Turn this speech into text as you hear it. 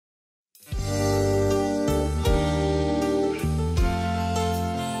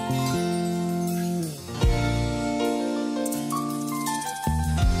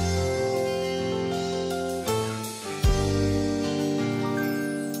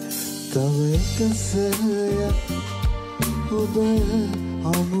තව එක සැරයක් ඔබ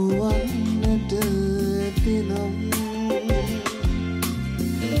හමුවන්නට ඇතිනම්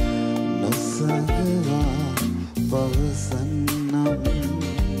නොසගවා පවසන්නම්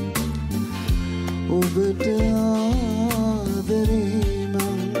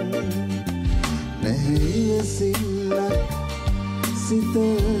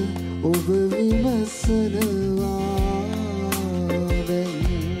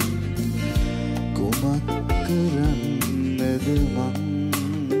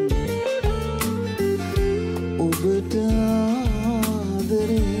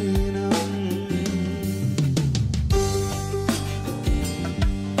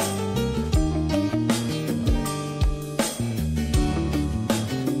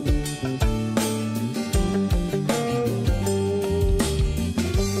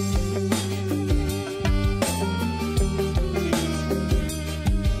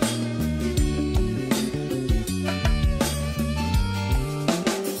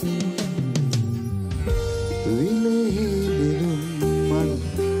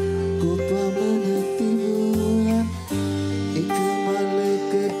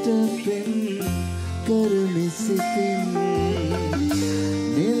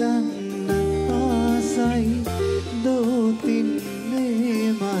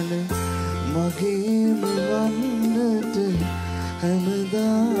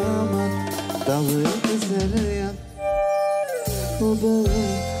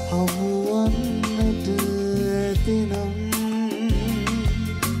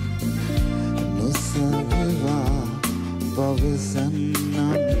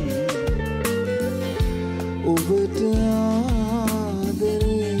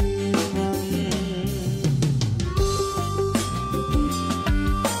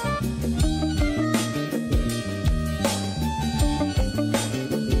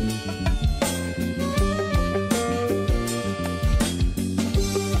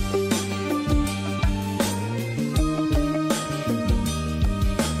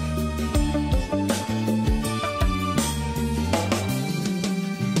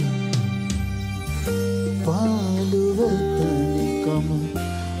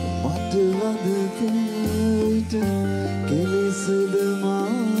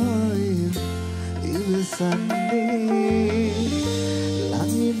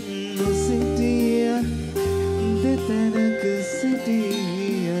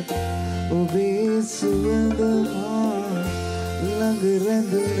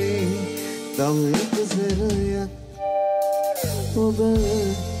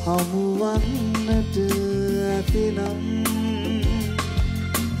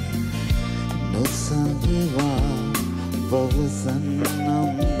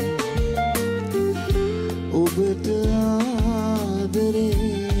ඔබට ආදරේ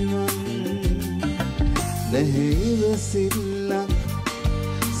නම් නැහැ ඉවසිල්ලක්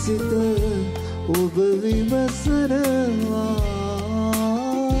සිත ඔබ විමසනවා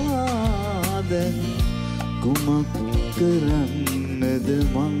දැන් කුමක් කරන්නද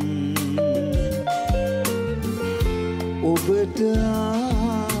මං ඔබට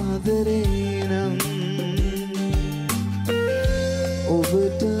ආදරේ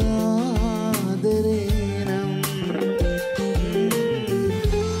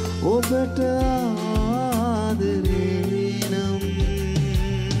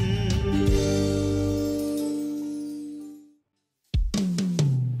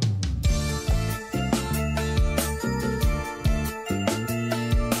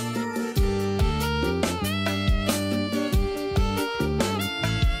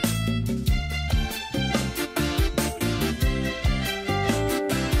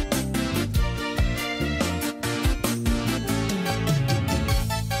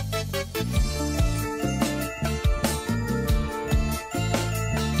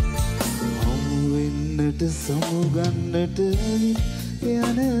සමුගන්නට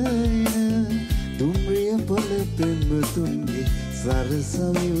යන දුම්රිය පොළ පෙම්වතුන්ගේ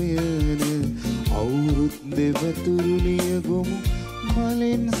සරසවි උයන අවුරුත් දෙවතුරුලිය ගොමු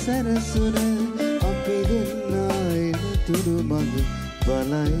මලෙන් සැරසුන අපි දෙන්නා එන තුරු මඟ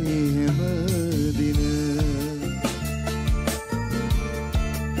බලයි හැමදින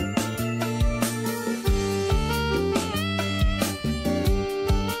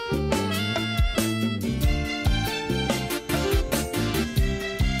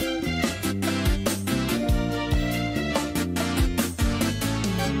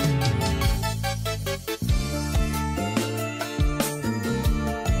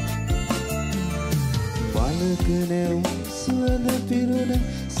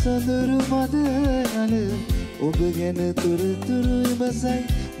සඳරු මද නල ඔබ ගැන තුරතුරු ඉබසයි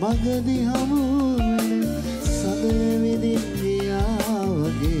මගදී හමු වෙන සඳ විදින් ගියා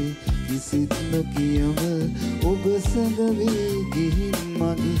වගේ කිසිත් නොකියව ඔබ සඟ වී ගිහින්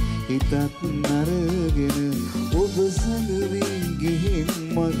මගේ හිතත් නරගෙන ඔබ සඟ වී ගිහින්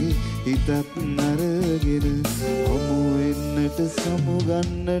මගේ හිතත් නරගෙන හමු වෙන්නට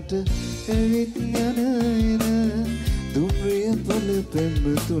සමුගන්නට ඇවිත් යන එන දුම්රිය පොළ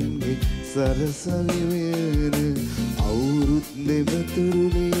පෙම්වතුන්ගේ සරසවි වෙන අවුරුත්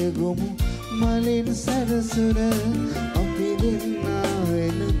දෙවතුරුලිය ගොමු මලින් සැරසුන අපි දෙන්නා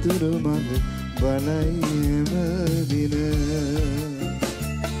එන තුරු මඟ බලයි හැම දින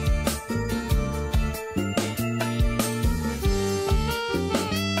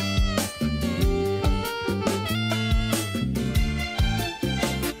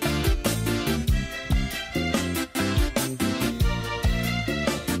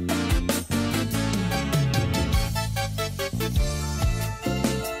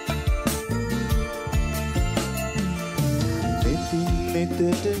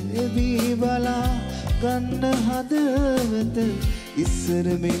නෙතට එවී බලා ගන්න හදවත ඉස්සර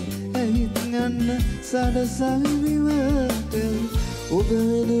මෙන් ඇවිත් යන්න සඩසවි විවට ඔබ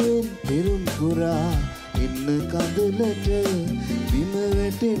වෙනුවෙන් පෙරුම් පුරා ඉන්න කඳුලට බිම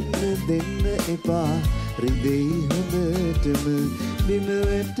වැටෙන්න දෙන්න එපා රිදෙයි හොඳටම බිම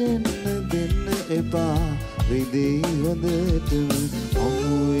වැටෙන්න දෙන්න එපා රිදෙයි හොඳටම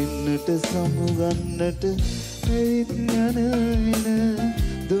හමු වෙන්නට සමුගන්නට ඇවිත් යන එන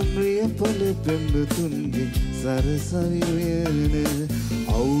දුම්රිය පොළ පෙම්වතුන්ගේ සරසවි වෙන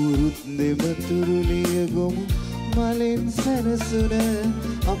අවුරුත් දෙවතුරුලිය ගොමු මලෙන් සැරසුන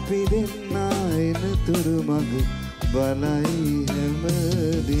අපි දෙන්නා එන තුරු මඟ බලයි හැම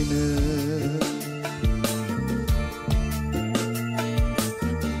දින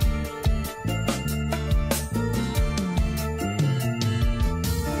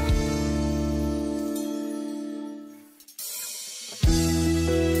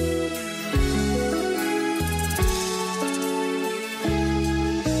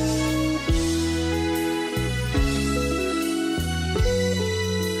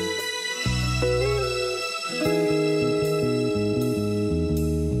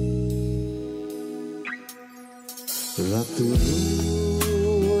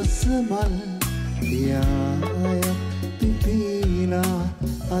රතුරුසමල් යාය පිපිලා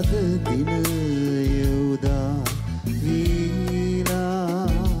අද දිනය උදා වීලා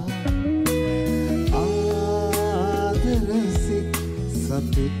ආදරසිත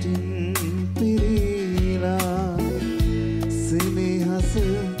සතුටින් පිරීලා සෙනෙහස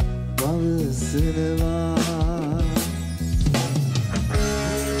පවසනවා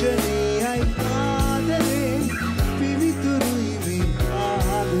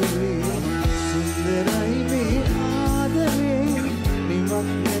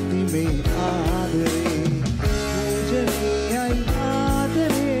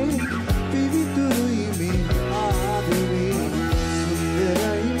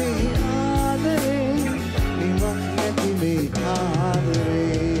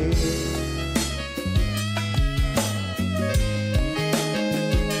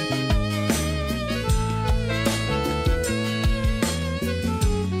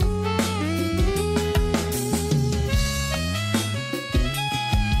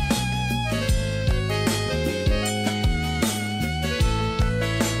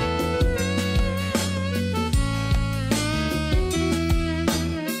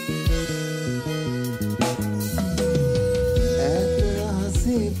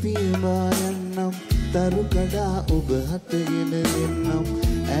තරු කඩා ඔබ හටගෙන දෙන්නම්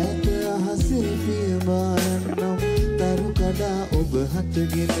ඈත අහසේ පියමා යන්නම් තරු කඩා ඔබ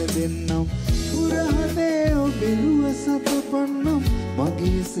හටගෙන දෙන්නම් පුරහදේ ඔබෙරුව සතපන්නම්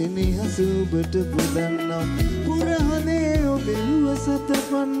මගේ සෙනෙහස ඔබට පුදන්නම් පුරහදේ ඔබෙරුව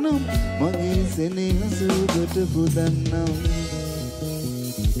සතපන්නම් මගේ සෙනෙහස ඔබට පුදන්නම්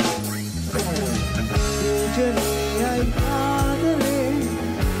පූජනීයයි ආදරේ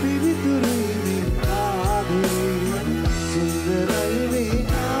පිවිතුරුයි सुंदराई में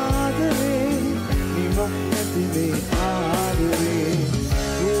आदरे निमक में आदरे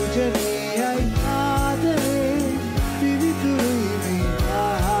पूजने आई आदरे पिवितुई में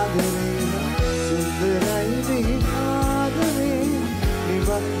आदरे सुंदराई में आदरे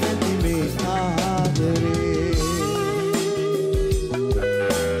निमक में आदरे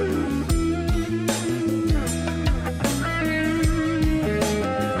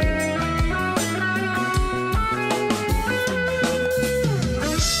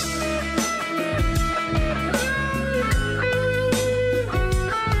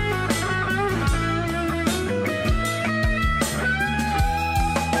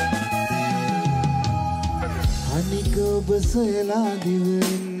ඔබ සොයලා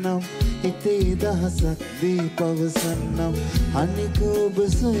දිවෙන්නම් හිතේ දහසක් දී පවසන්නම් අනික ඔබ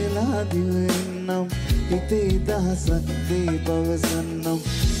සොයලා දිවෙන්නම් හිතේ දහසක් දී පවසන්නම්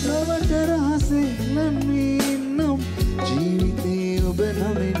ලොවට රහසේ ලන්වීන්නම් ජීවිතේ ඔබ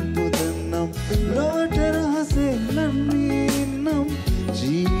නමින් පුදන්නම් ලොවට රහසේ ලන්වීන්නම්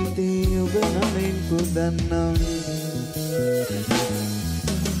ජීවිතේ ඔබ නමින් පුදන්නම්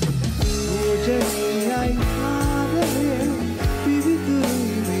පූජනීයයි ආදරේ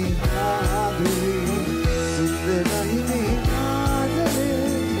පිවිතුරුයි මේ ආදරේ සුන්දරයි මේ ආදරේ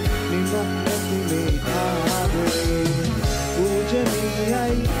නිමක් නැති මේ ආදරේ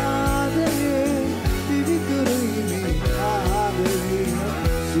පූජනීයයි ආදරේ පිවිතුරුයි මේ ආදරේ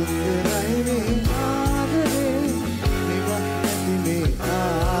සුන්දරයි මේ ආදරේ නිමක් නැති මේ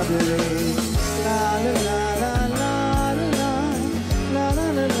ආදරේ ලා ලා ලා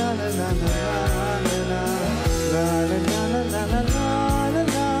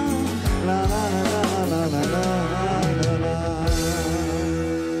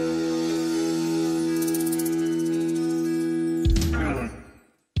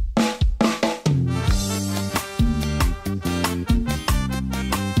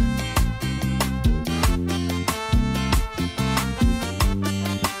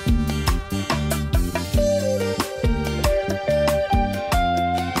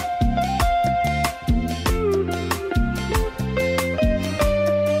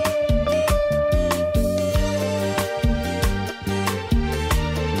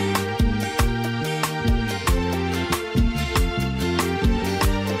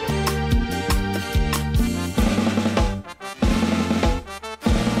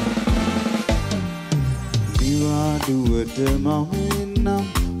මම එන්නම්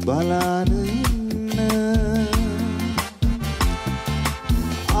බලාන ඉන්න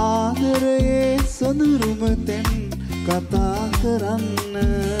ආදරයේ සොඳුරුම තෙන් කතා කරන්න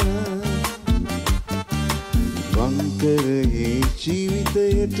වංකරයේ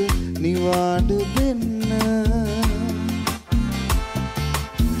ජීවිතයට නිවාඩු දෙන්න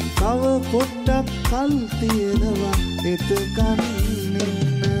තව පොඩ්ඩක් කල් තියෙනවා එතකන් ඉන්න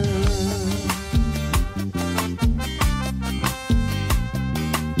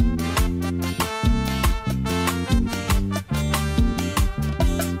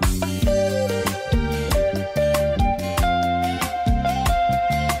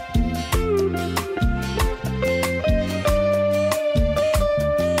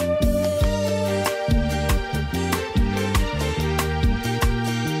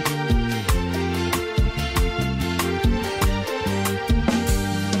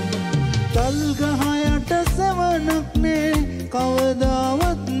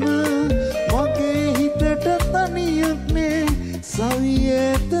කවදාවත්ම මගේ හිතට තනියක් නේ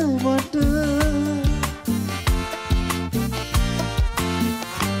සවියේත මට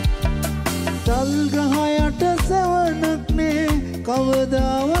තල්ගහ යට සෙවණක් නේ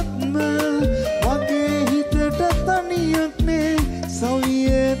කවදාවත්ම මගේ හිතට තනියක් නේ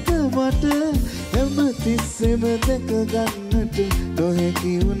සවියේත මට හැමතිස්සෙම දැක ගන්නට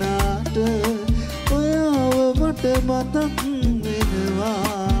නොහැකි වුණාට ඔයාව මට මතක්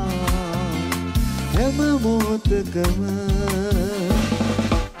හැම මොහොතකම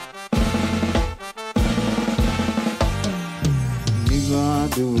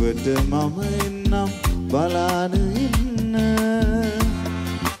නිවාඩුවට මම එන්නම් බලාන ඉන්න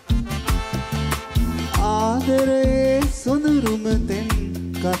ආදරයේ සොඳුරුම තෙන්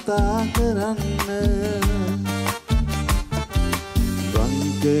කතා කරන්න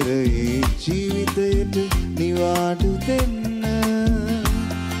වංකරයේ ජීවිතයට නිවාඩු දෙන්න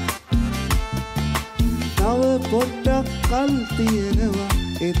තව පොඩ්ඩක් කල් තියෙනවා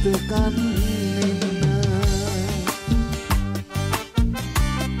එතකන් ඉන්න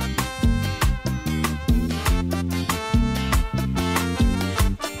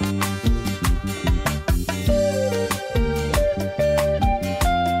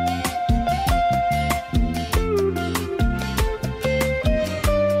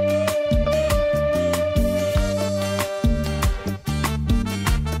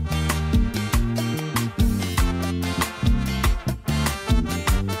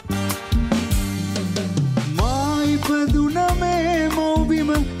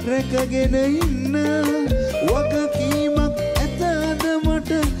රැකගෙන ඉන්න වගකීමක් ඇතද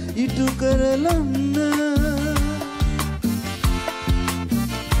මට ඉටු කරලන්න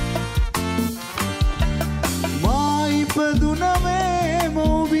මා ඉපදුනමේ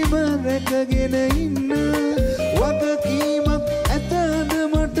මෝබිම රැකගෙන ඉන්න වගකීමක් ඇතද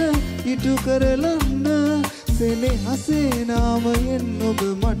මට ඉටු කරලන්න සෙනෙහසේ නාමයෙන් ඔබ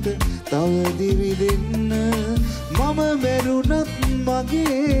මට තව දිවි දෙන්න මම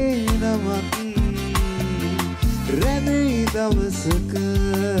මගේ නමක් රැඳෙයි දවසක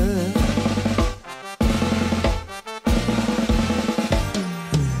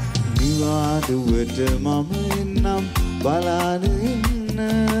නිවාඩුවට මම එන්නම් බලාන ඉන්න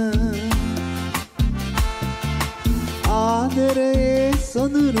ආදරයේ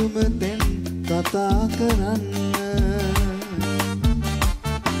සොඳුරුම තෙන් කතා කරන්න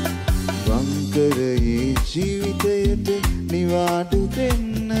වංකරයේ ජීවිතයට නිවාඩු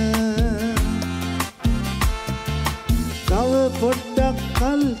දෙන්න තව පොඩ්ඩක්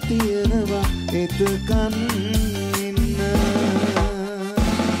කල් තියෙනවා එතකන් ඉන්න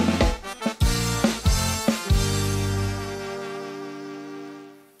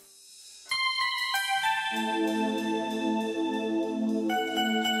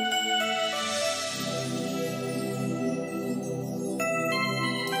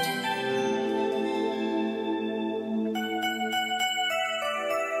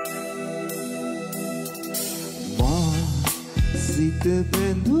සිත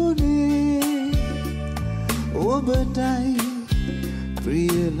බැඳුනේ ඔබටයි ප්‍රිය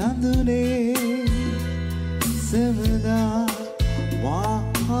ලඳුනේ සෙවදා මා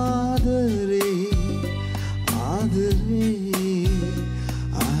ආදරේ ආදරේ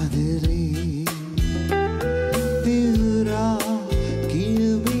ආදරේ දිවුරා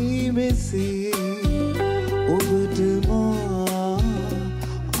කියවී මෙසේ ඔබට මා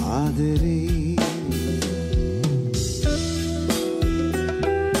ආදරේ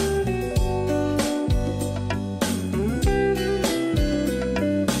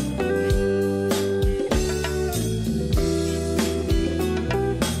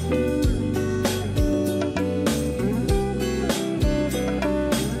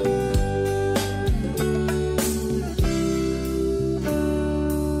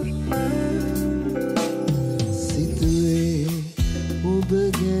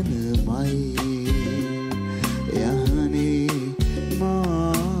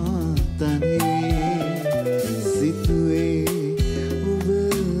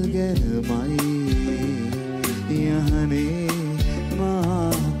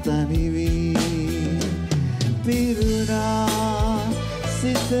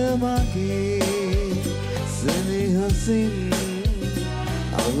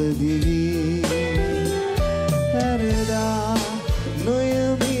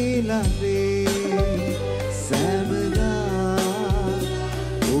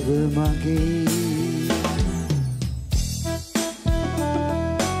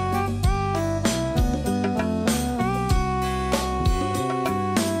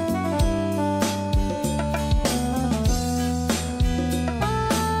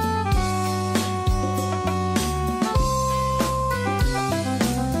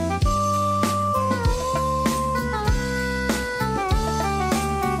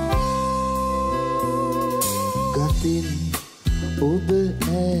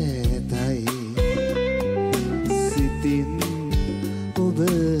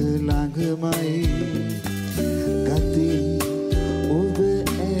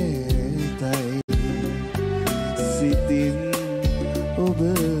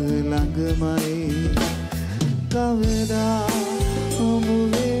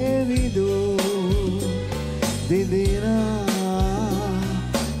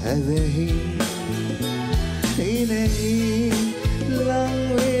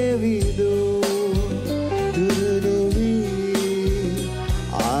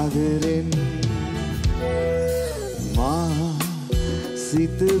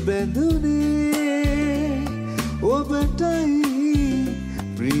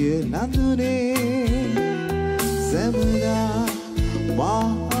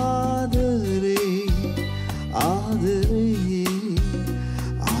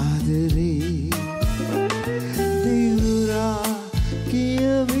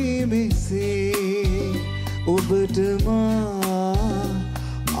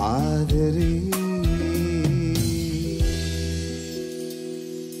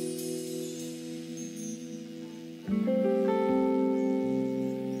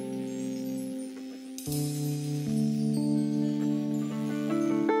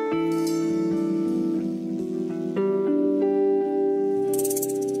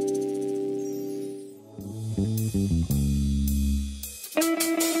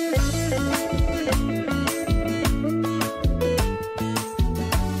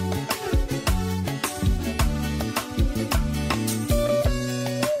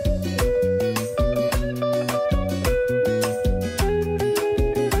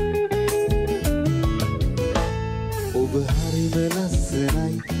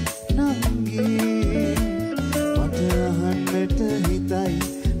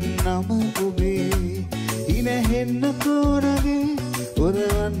හෙන්න කෝරගේ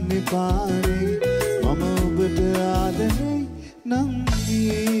ඔරවන්නේ පාරේ මම ඔබට ආදරේ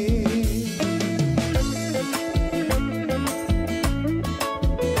නංගියේ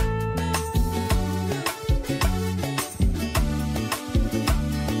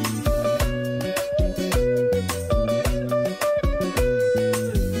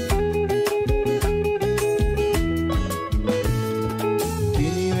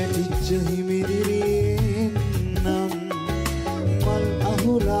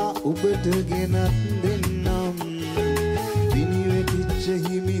ඔබට ගෙනත් දෙන්නම් පිනිවැටිච්ච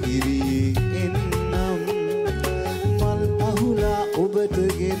හිමිදිරියේ එන්නම් මල් අහුලා ඔබට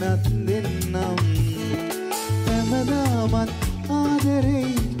ගෙනත් දෙන්නම් හැමදාමත්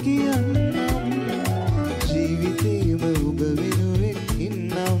ආදරෙයි කියන්නම් ජීවිතේම ඔබ වෙනුවෙන්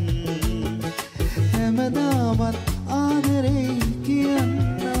ඉන්නම් හැමදාමත් ආදරෙයි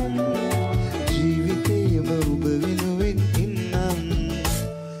කියන්නම් ජීවිතේම ඔබ වෙනුවෙන් ඉන්නම්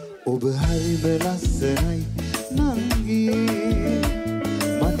ඔබ හරිම ලස්සනයි නංගියේ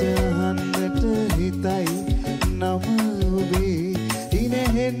මට අහන්නට හිතයි නම ඔබේ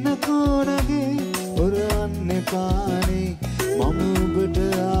ඉනෙහෙන්න කෝරගේ ඔරවන්නේ පානේ මම ඔබට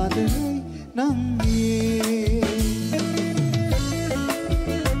ආදරේ නංගියේ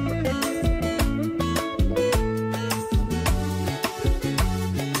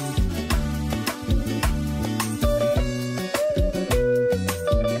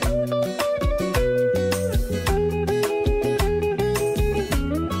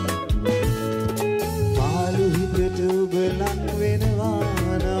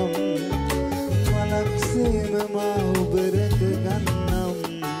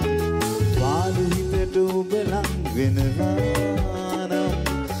වෙනවානම්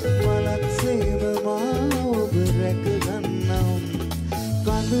මලක්සේම මා ඔබ රැක ගන්නම්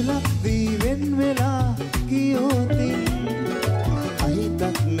කඳුලක් දී වෙන් වෙලා ගියොතින්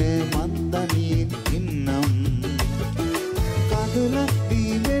අහිතක් නෑ මන් දනියෙන් ඉන්නම් කඳුලක්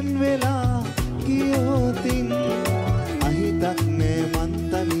දී වෙන් වෙලා ගියොතින් අහිතක් නෑ මන්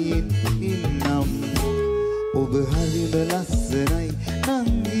දනියෙන් ඉන්නම් ඔබ හරිම ලස්සනයි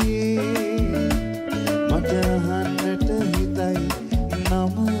නංගියේ මට අහන්නට හිතයි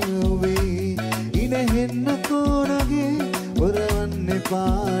නම ඔබේ ඉනෙහෙන්න කෝරගේ ඔරවන්නේ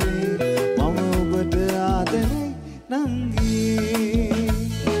පාරේ මම ඔබට ආදරේ නංගියේ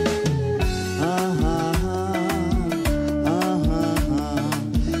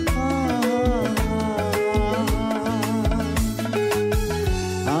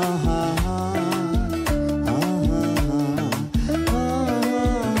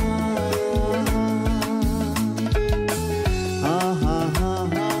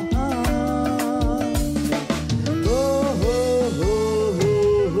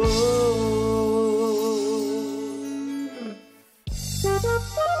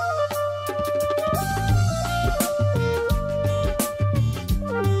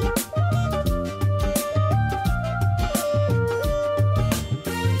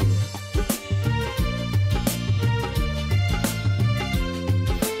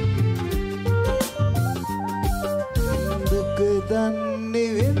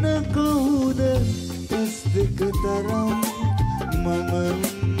දන්නේ වෙන කවුද ඇස් දෙක තරම් මම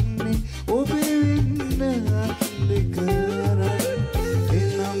ඉන්නේ ඔබේ වෙන්න අත් දෙක අරන්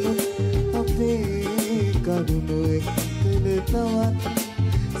එනම අපේ කරුණු එක්කල තවත්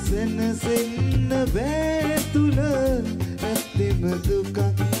සෙනසෙන්න බෑ තුල ඇත්තෙම දුකක්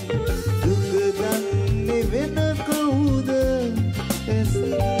දුක දන්නේ වෙන කවුද ඇස්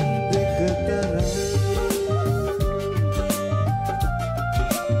දෙක තරම්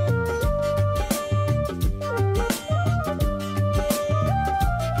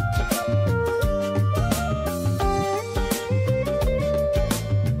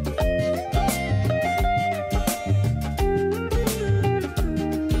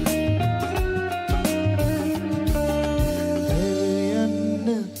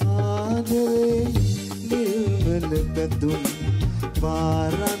පැතුම්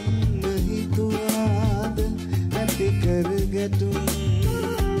පාරන්න හිතුවාද ඇති කර ගැටුම්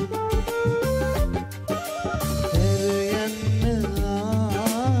හැර යන්න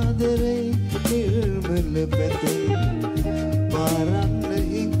ආදරේ නිර්මල පැතුම් පාරන්න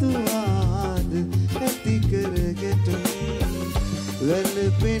හිතුවාද ඇති කර ගැටුම්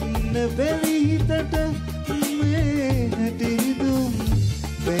වැළපෙන්න බැරි හිතට මේ හැටි දුම්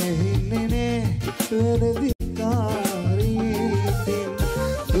බැහැන්නේ නෑ වැරදි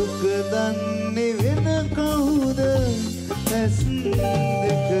දුක දන්නේ වෙන කවුද ඇස්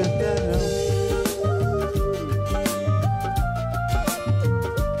දෙක තරම්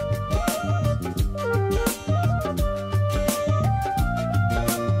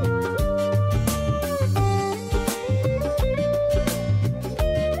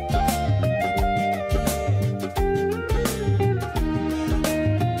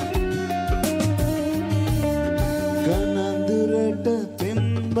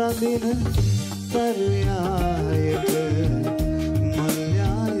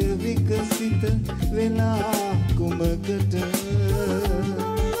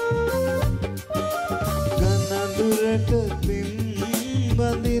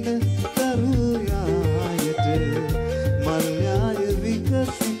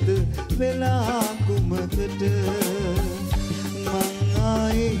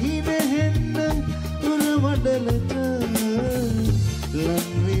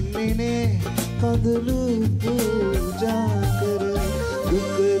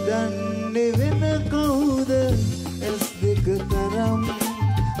දුක දන්නේ වෙන කවුද ඇස් දෙක තරම්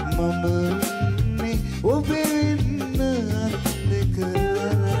මම ඉන්නේ ඔබේ වෙන්න අත් දෙක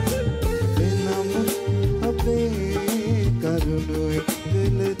වෙනම අපේ කරුණු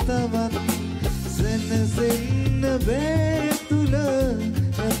එක්කල තවත් සැනසෙන්න බෑ තුල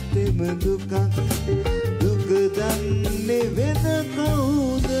ඇත්තෙම දුකක් දුක දන්නේ වෙන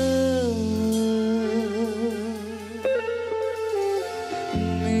කවුද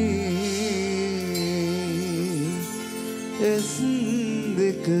ඇස්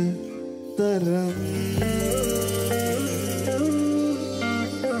දෙක තරම්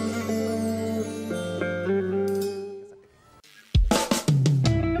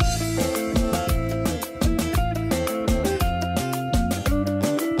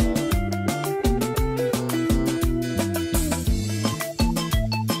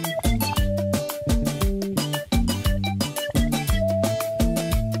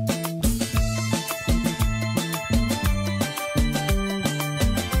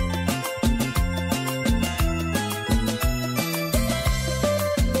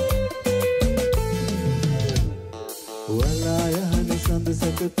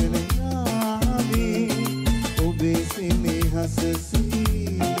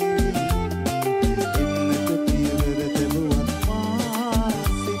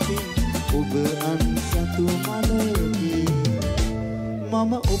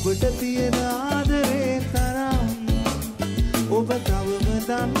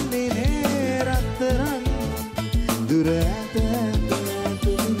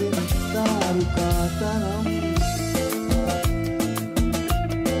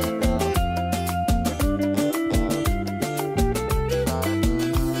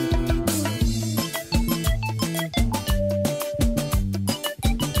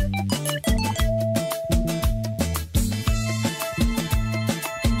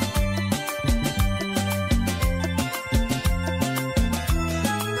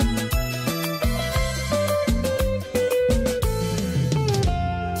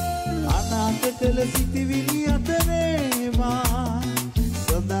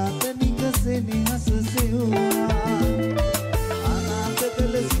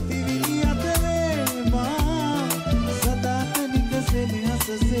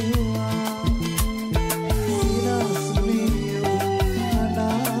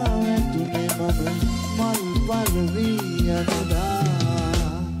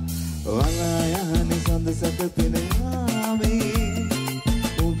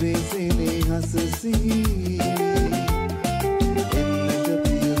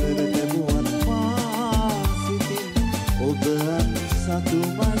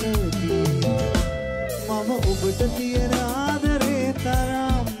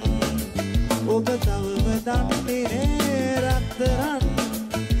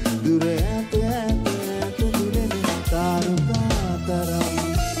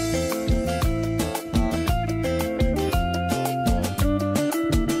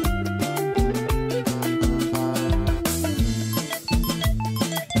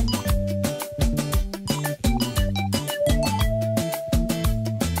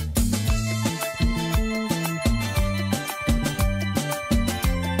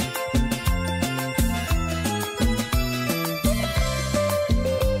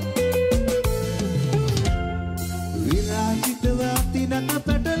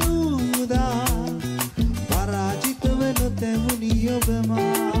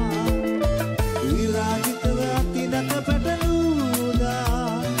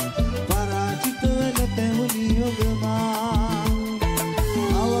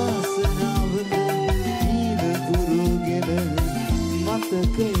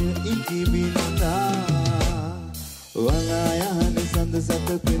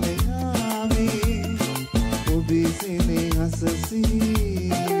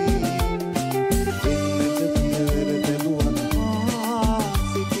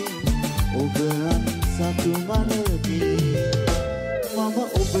to my